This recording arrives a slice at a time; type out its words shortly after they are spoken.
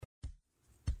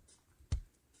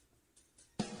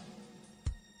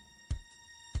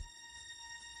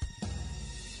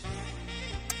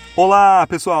Olá,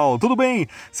 pessoal, tudo bem?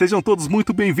 Sejam todos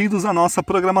muito bem-vindos à nossa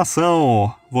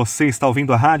programação. Você está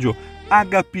ouvindo a rádio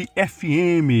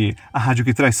ep01, a rádio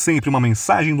que traz sempre uma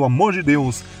mensagem do amor de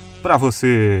Deus para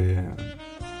você.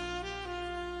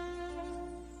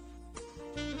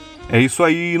 É isso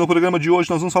aí, no programa de hoje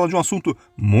nós vamos falar de um assunto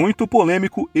muito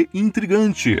polêmico e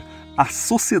intrigante: a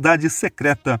Sociedade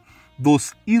Secreta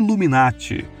dos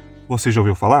iLuminate. Você já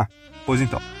ouviu falar? Pois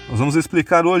então, nós vamos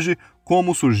explicar hoje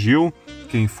como surgiu,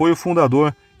 quem foi o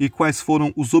fundador e quais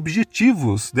foram os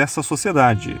objetivos dessa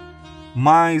sociedade.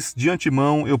 Mas, de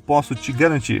antemão, eu posso te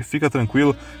garantir, fica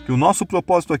tranquilo, que o nosso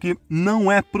propósito aqui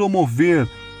não é promover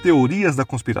teorias da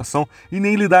conspiração e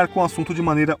nem lidar com o assunto de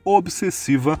maneira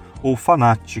obsessiva ou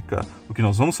fanática. O que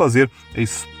nós vamos fazer é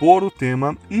expor o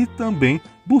tema e também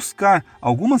buscar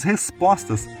algumas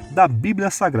respostas da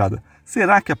Bíblia Sagrada.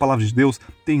 Será que a palavra de Deus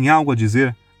tem algo a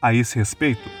dizer a esse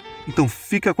respeito? Então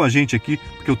fica com a gente aqui,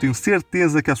 porque eu tenho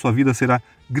certeza que a sua vida será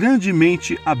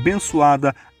grandemente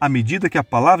abençoada à medida que a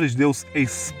palavra de Deus é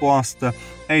exposta,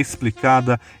 é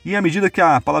explicada e à medida que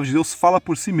a palavra de Deus fala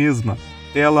por si mesma.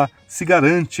 Ela se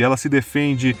garante, ela se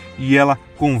defende e ela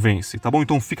convence, tá bom?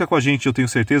 Então fica com a gente, eu tenho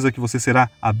certeza que você será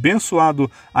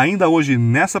abençoado ainda hoje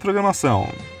nessa programação.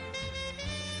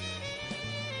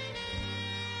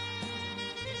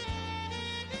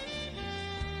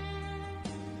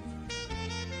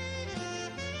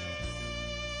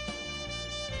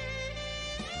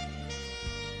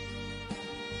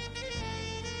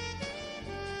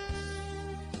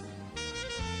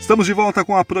 Estamos de volta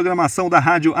com a programação da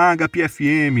Rádio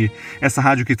ep01, essa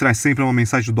rádio que traz sempre uma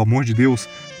mensagem do amor de Deus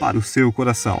para o seu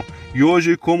coração. E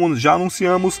hoje, como já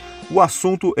anunciamos, o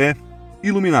assunto é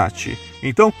Illuminati.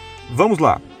 Então, vamos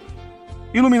lá.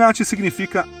 Illuminati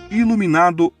significa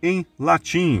iluminado em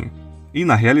latim. E,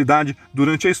 na realidade,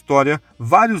 durante a história,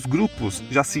 vários grupos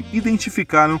já se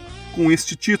identificaram com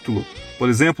este título. Por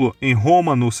exemplo, em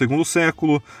Roma, no segundo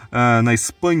século, na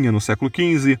Espanha, no século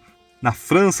XV, na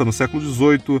França, no século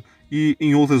XVIII e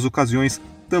em outras ocasiões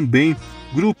também,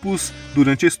 grupos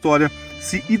durante a história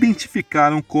se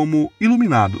identificaram como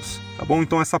iluminados, tá bom?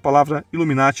 Então essa palavra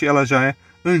Illuminati, ela já é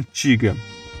antiga.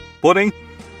 Porém,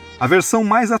 a versão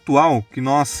mais atual que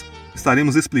nós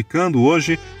estaremos explicando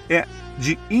hoje é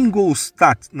de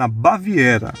Ingolstadt, na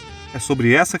Baviera. É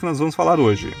sobre essa que nós vamos falar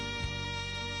hoje.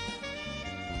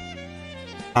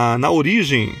 Na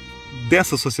origem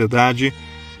dessa sociedade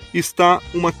está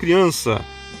uma criança,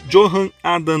 Johann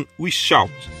Adam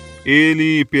Weishaupt.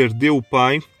 Ele perdeu o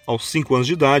pai aos 5 anos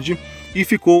de idade e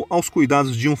ficou aos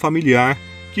cuidados de um familiar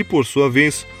que, por sua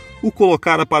vez, o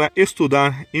colocara para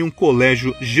estudar em um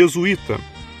colégio jesuíta.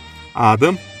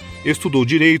 Adam estudou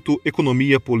direito,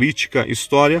 economia, política,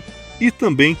 história e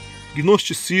também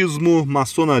gnosticismo,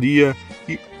 maçonaria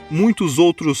e muitos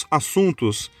outros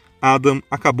assuntos Adam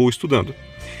acabou estudando.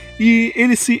 E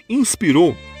ele se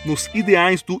inspirou nos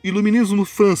ideais do iluminismo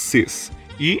francês.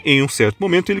 E, em um certo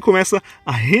momento, ele começa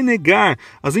a renegar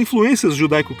as influências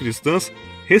judaico-cristãs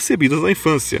recebidas na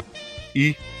infância.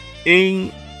 E,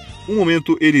 em um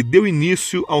momento, ele deu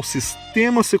início ao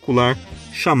sistema secular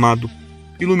chamado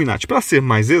Illuminati. Para ser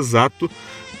mais exato,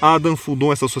 Adam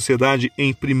fundou essa sociedade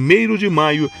em 1º de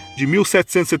maio de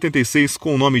 1776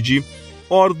 com o nome de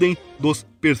Ordem dos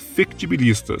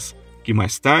Perfectibilistas, que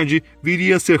mais tarde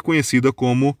viria a ser conhecida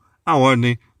como a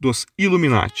Ordem dos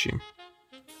Illuminati.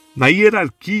 Na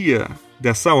hierarquia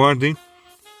dessa ordem,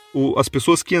 as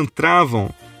pessoas que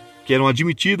entravam, que eram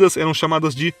admitidas, eram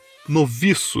chamadas de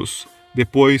noviços.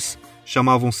 Depois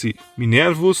chamavam-se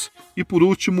minervos e, por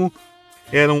último,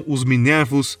 eram os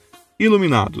minervos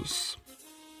iluminados.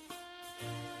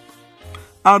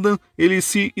 Adam, ele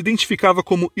se identificava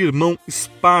como irmão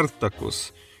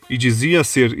Espartacus e dizia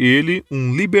ser ele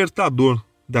um libertador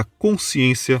da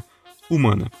consciência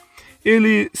humana.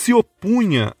 Ele se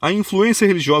opunha à influência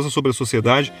religiosa sobre a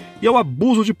sociedade e ao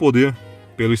abuso de poder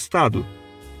pelo Estado.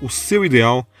 O seu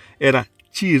ideal era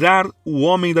tirar o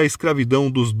homem da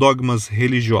escravidão dos dogmas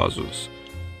religiosos.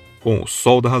 Com o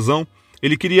sol da razão,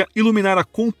 ele queria iluminar a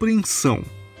compreensão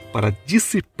para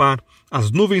dissipar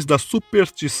as nuvens da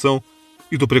superstição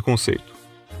e do preconceito.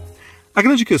 A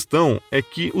grande questão é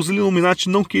que os Illuminati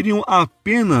não queriam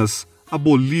apenas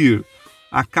abolir,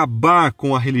 acabar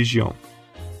com a religião,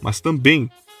 mas também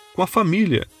com a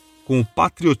família, com o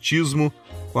patriotismo,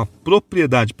 com a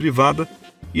propriedade privada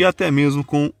e até mesmo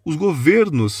com os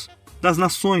governos das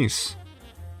nações.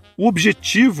 O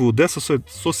objetivo dessa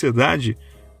sociedade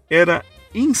era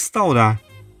instaurar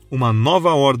uma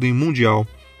nova ordem mundial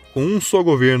com um só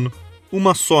governo,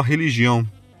 uma só religião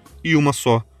e uma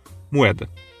só moeda.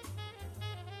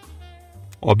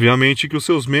 Obviamente que os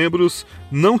seus membros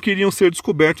não queriam ser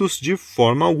descobertos de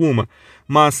forma alguma,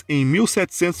 mas em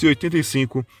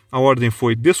 1785 a ordem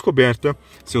foi descoberta,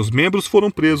 seus membros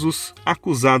foram presos,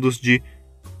 acusados de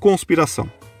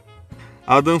conspiração.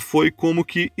 Adam foi como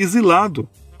que exilado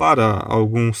para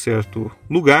algum certo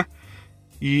lugar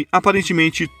e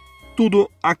aparentemente tudo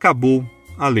acabou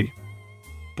ali.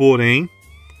 Porém,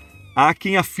 há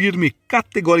quem afirme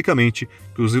categoricamente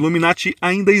que os Illuminati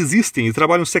ainda existem e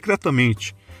trabalham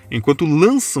secretamente, enquanto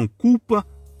lançam culpa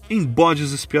em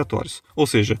bodes expiatórios, ou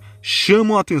seja,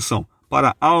 chamam a atenção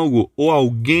para algo ou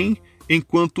alguém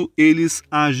enquanto eles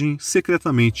agem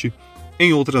secretamente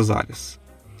em outras áreas.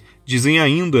 Dizem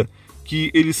ainda que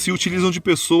eles se utilizam de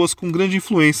pessoas com grande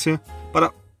influência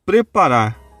para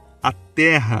preparar a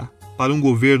Terra para um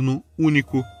governo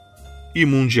único e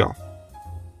mundial.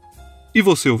 E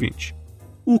você, ouvinte?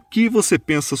 O que você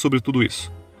pensa sobre tudo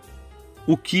isso?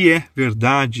 O que é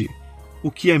verdade? O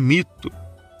que é mito?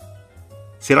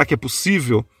 Será que é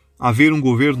possível haver um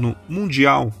governo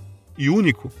mundial e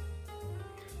único?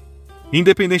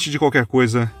 Independente de qualquer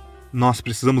coisa, nós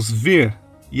precisamos ver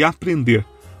e aprender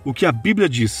o que a Bíblia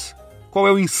diz, qual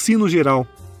é o ensino geral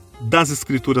das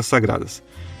Escrituras Sagradas.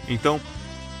 Então,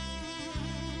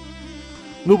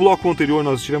 no bloco anterior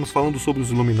nós estivemos falando sobre os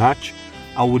Illuminati,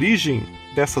 a origem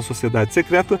dessa sociedade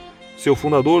secreta, seu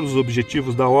fundador, os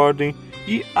objetivos da ordem,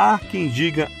 e há quem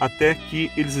diga até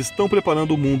que eles estão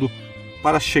preparando o mundo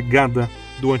para a chegada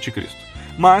do anticristo.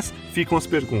 Mas ficam as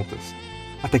perguntas.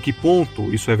 Até que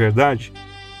ponto isso é verdade?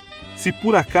 Se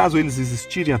por acaso eles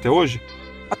existirem até hoje,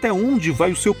 até onde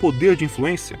vai o seu poder de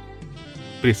influência?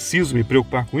 Preciso me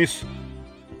preocupar com isso?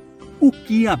 O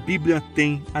que a Bíblia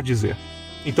tem a dizer?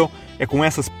 Então, é com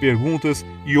essas perguntas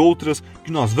e outras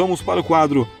que nós vamos para o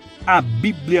quadro A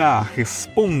Bíblia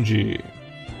Responde.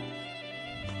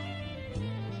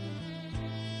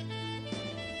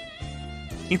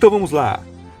 Então vamos lá.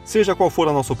 Seja qual for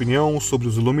a nossa opinião sobre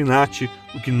os Illuminati,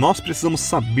 o que nós precisamos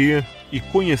saber e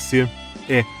conhecer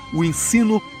é o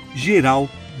ensino geral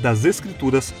das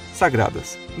Escrituras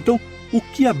Sagradas. Então, o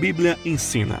que a Bíblia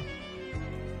ensina?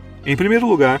 Em primeiro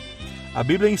lugar, a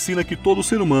Bíblia ensina que todo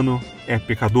ser humano é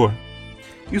pecador.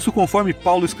 Isso conforme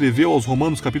Paulo escreveu aos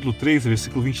Romanos capítulo 3,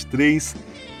 versículo 23,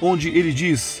 onde ele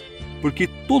diz: porque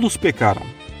todos pecaram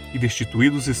e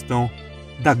destituídos estão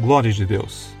da glória de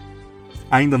Deus.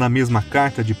 Ainda na mesma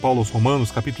carta de Paulo aos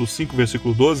Romanos, capítulo 5,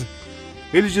 versículo 12,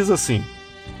 ele diz assim: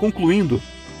 concluindo,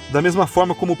 da mesma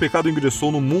forma como o pecado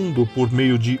ingressou no mundo por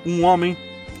meio de um homem,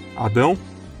 Adão,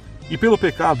 e pelo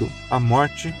pecado a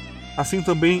morte, assim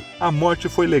também a morte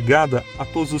foi legada a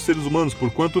todos os seres humanos,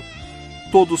 porquanto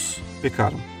todos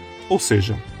pecaram. Ou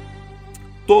seja,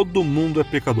 todo mundo é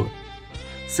pecador.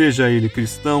 Seja ele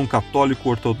cristão, católico,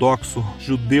 ortodoxo,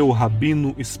 judeu,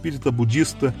 rabino, espírita,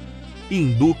 budista,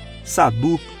 hindu,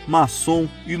 sadhu, maçom,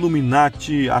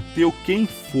 Illuminati, ateu, quem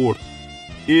for.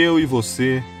 Eu e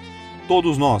você,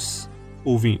 todos nós,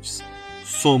 ouvintes,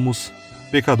 somos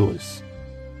pecadores.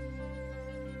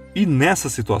 E nessa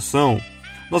situação,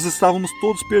 nós estávamos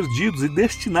todos perdidos e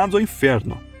destinados ao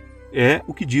inferno. É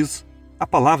o que diz a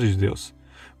palavra de Deus.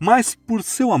 Mas por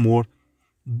seu amor,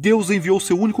 Deus enviou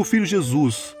seu único filho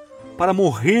Jesus para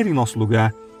morrer em nosso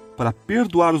lugar, para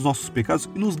perdoar os nossos pecados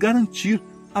e nos garantir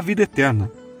a vida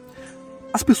eterna.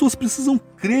 As pessoas precisam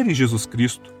crer em Jesus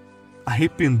Cristo,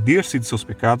 arrepender-se de seus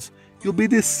pecados e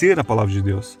obedecer à palavra de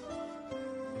Deus.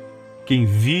 Quem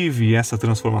vive essa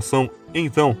transformação,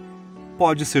 então,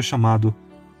 pode ser chamado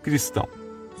cristão.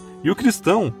 E o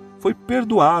cristão foi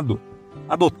perdoado,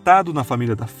 adotado na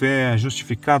família da fé,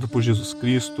 justificado por Jesus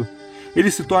Cristo.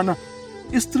 Ele se torna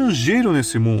estrangeiro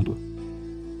nesse mundo.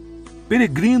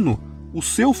 Peregrino, o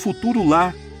seu futuro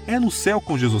lar é no céu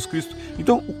com Jesus Cristo.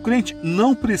 Então, o crente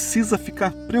não precisa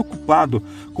ficar preocupado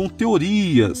com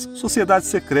teorias, sociedades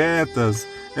secretas,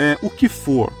 o que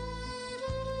for.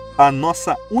 A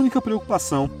nossa única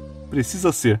preocupação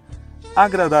precisa ser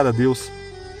agradar a Deus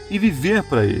e viver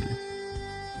para Ele.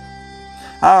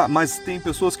 Ah, mas tem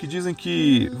pessoas que dizem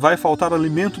que vai faltar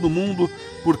alimento no mundo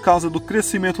por causa do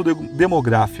crescimento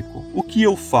demográfico. O que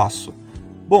eu faço?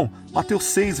 Bom, Mateus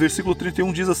 6, versículo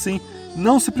 31 diz assim: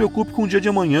 não se preocupe com o dia de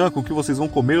amanhã, com o que vocês vão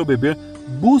comer ou beber.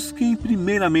 Busquem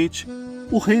primeiramente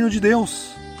o reino de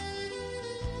Deus.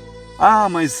 Ah,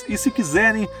 mas e se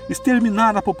quiserem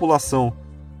exterminar a população?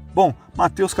 Bom,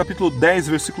 Mateus capítulo 10,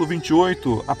 versículo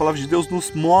 28, a palavra de Deus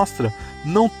nos mostra: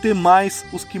 não temais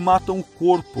os que matam o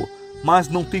corpo, mas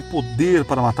não tem poder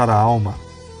para matar a alma.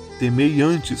 Temei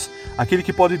antes aquele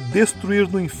que pode destruir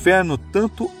no inferno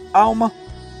tanto a alma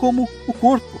como o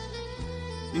corpo.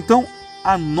 Então,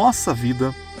 a nossa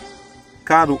vida,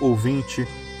 caro ouvinte,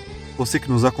 você que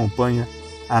nos acompanha,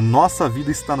 A nossa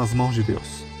vida está nas mãos de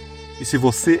Deus. E se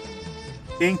você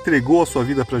entregou a sua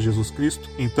vida para Jesus Cristo,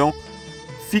 então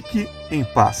fique em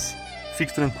paz,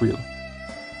 fique tranquilo.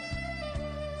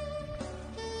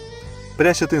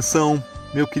 Preste atenção,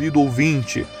 meu querido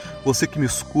ouvinte, você que me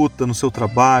escuta no seu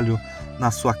trabalho, na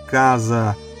sua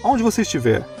casa, onde você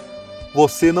estiver.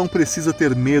 Você não precisa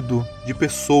ter medo de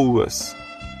pessoas.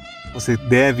 Você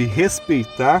deve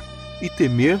respeitar e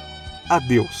temer a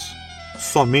Deus.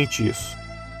 Somente isso.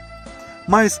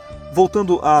 Mas,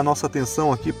 voltando a nossa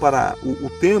atenção aqui para o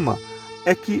tema,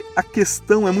 é que a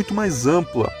questão é muito mais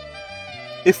ampla.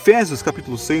 Efésios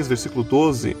capítulo 6, versículo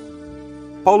 12,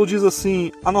 Paulo diz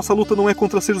assim: a nossa luta não é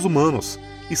contra seres humanos,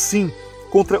 e sim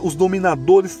contra os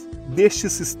dominadores deste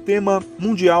sistema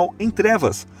mundial em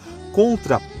trevas,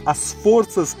 contra as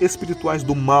forças espirituais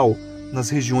do mal nas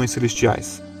regiões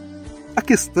celestiais. A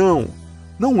questão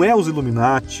não é os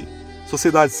Illuminati,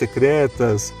 sociedades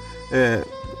secretas,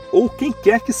 ou quem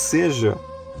quer que seja.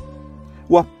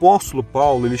 O apóstolo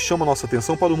Paulo, ele chama a nossa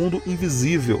atenção para o mundo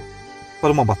invisível, para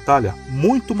uma batalha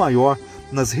muito maior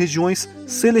nas regiões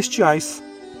celestiais.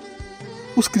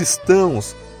 Os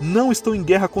cristãos não estão em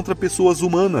guerra contra pessoas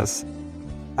humanas.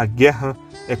 A guerra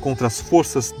é contra as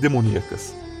forças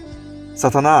demoníacas.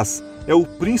 Satanás é o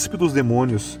príncipe dos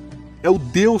demônios, é o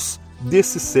Deus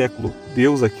desse século.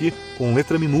 Deus aqui com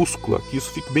letra minúscula, que isso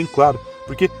fique bem claro,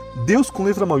 porque Deus com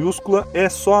letra maiúscula é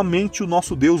somente o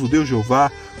nosso Deus, o Deus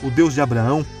Jeová, o Deus de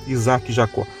Abraão, Isaac e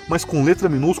Jacó. Mas com letra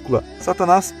minúscula,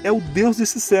 Satanás é o Deus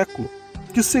desse século,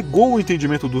 que cegou o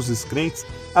entendimento dos descrentes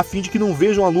a fim de que não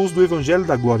vejam a luz do Evangelho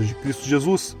da glória de Cristo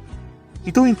Jesus.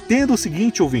 Então entenda o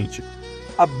seguinte, ouvinte,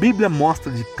 a Bíblia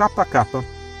mostra de capa a capa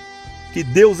que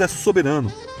Deus é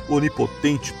soberano,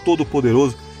 onipotente,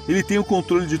 todo-poderoso. Ele tem o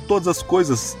controle de todas as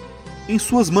coisas em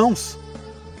suas mãos.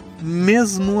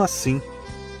 Mesmo assim,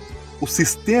 o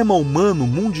sistema humano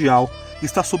mundial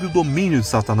está sob o domínio de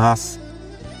Satanás.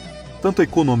 Tanto a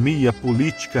economia, a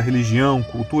política, a religião,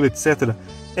 cultura, etc.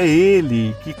 É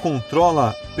ele que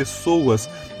controla pessoas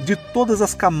de todas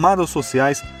as camadas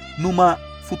sociais numa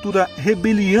futura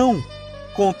rebelião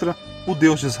contra o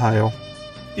Deus de Israel.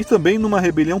 E também numa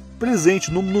rebelião presente,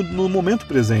 no momento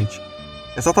presente.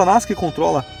 É Satanás que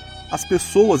controla as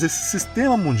pessoas, esse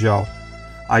sistema mundial.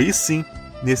 Aí sim,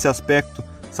 nesse aspecto,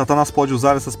 Satanás pode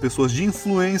usar essas pessoas de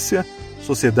influência,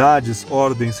 sociedades,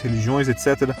 ordens, religiões,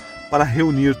 etc., para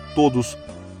reunir todos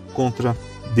contra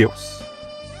Deus.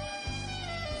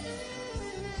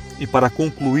 E para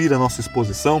concluir a nossa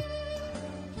exposição,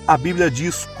 a Bíblia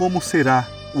diz como será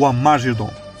o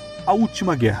Armagedon, a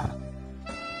última guerra.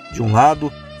 De um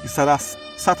lado estará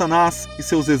Satanás e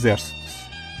seus exércitos.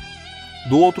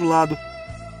 Do outro lado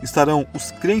estarão os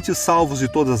crentes salvos de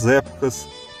todas as épocas,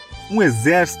 um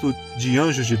exército de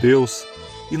anjos de Deus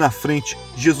e na frente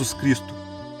Jesus Cristo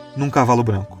num cavalo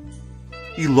branco.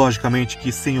 E logicamente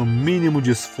que sem o mínimo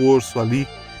de esforço ali,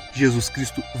 Jesus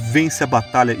Cristo vence a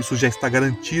batalha. Isso já está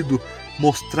garantido,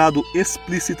 mostrado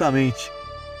explicitamente,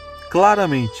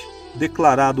 claramente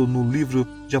declarado no livro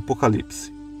de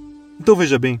Apocalipse. Então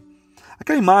veja bem,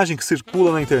 aquela imagem que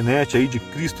circula na internet aí de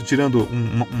Cristo tirando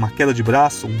uma queda de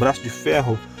braço, um braço de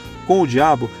ferro com o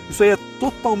diabo, isso aí é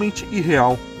totalmente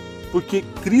irreal, porque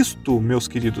Cristo, meus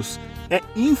queridos, é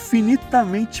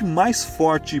infinitamente mais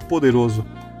forte e poderoso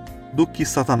do que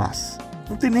Satanás.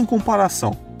 Não tem nem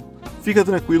comparação. Fica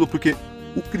tranquilo, porque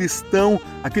o cristão,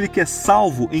 aquele que é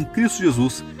salvo em Cristo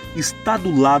Jesus, está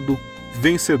do lado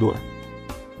vencedor.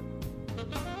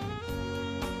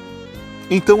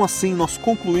 Então assim nós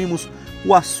concluímos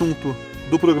o assunto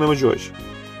do programa de hoje.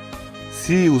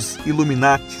 Se os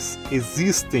Illuminates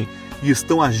existem e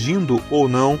estão agindo ou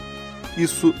não,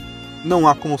 isso não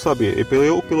há como saber.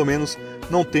 Eu, pelo menos,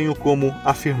 não tenho como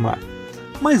afirmar.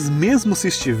 Mas mesmo se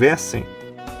estivessem,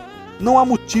 não há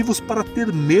motivos para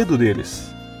ter medo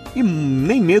deles. E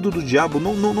nem medo do diabo,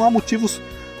 não há motivos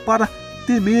para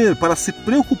temer, para se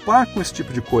preocupar com esse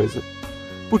tipo de coisa.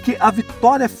 Porque a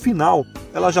vitória final,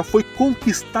 ela já foi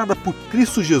conquistada por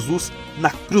Cristo Jesus na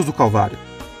cruz do Calvário.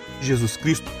 Jesus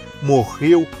Cristo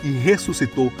morreu e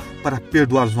ressuscitou para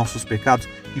perdoar os nossos pecados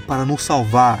e para nos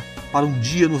salvar, para um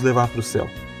dia nos levar para o céu.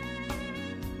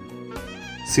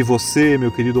 Se você,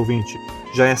 meu querido ouvinte,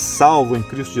 já é salvo em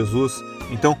Cristo Jesus,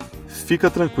 então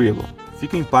fica tranquilo,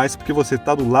 fica em paz, porque você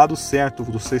está do lado certo,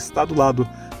 você está do lado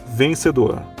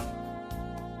vencedor.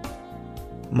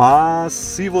 Mas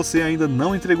se você ainda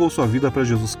não entregou sua vida para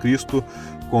Jesus Cristo,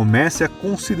 comece a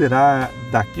considerar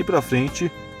daqui para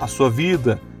frente a sua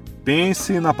vida.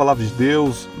 Pense na palavra de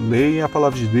Deus, leia a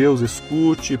palavra de Deus,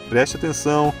 escute, preste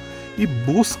atenção e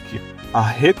busque a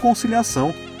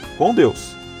reconciliação com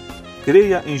Deus.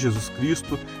 creia em Jesus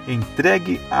Cristo,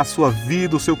 entregue a sua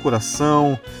vida, o seu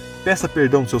coração, peça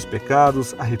perdão dos seus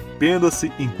pecados,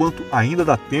 arrependa-se enquanto ainda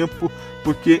dá tempo,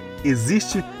 porque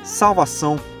existe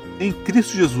salvação em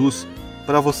Cristo Jesus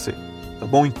para você, tá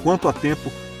bom? Enquanto há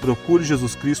tempo, procure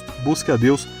Jesus Cristo, busque a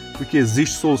Deus, porque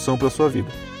existe solução para a sua vida,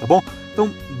 tá bom?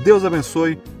 Então, Deus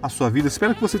abençoe a sua vida.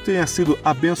 Espero que você tenha sido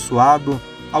abençoado,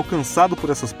 alcançado por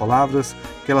essas palavras,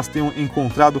 que elas tenham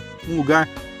encontrado um lugar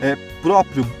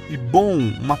próprio e bom,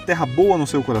 uma terra boa no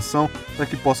seu coração, para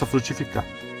que possa frutificar,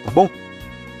 tá bom?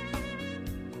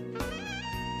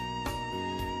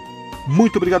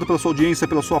 Muito obrigado pela sua audiência,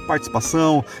 pela sua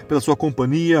participação, pela sua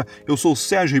companhia. Eu sou o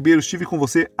Sérgio Ribeiro, estive com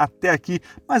você até aqui,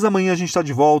 mas amanhã a gente está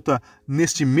de volta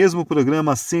neste mesmo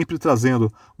programa, sempre trazendo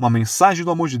uma mensagem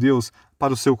do amor de Deus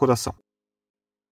para o seu coração.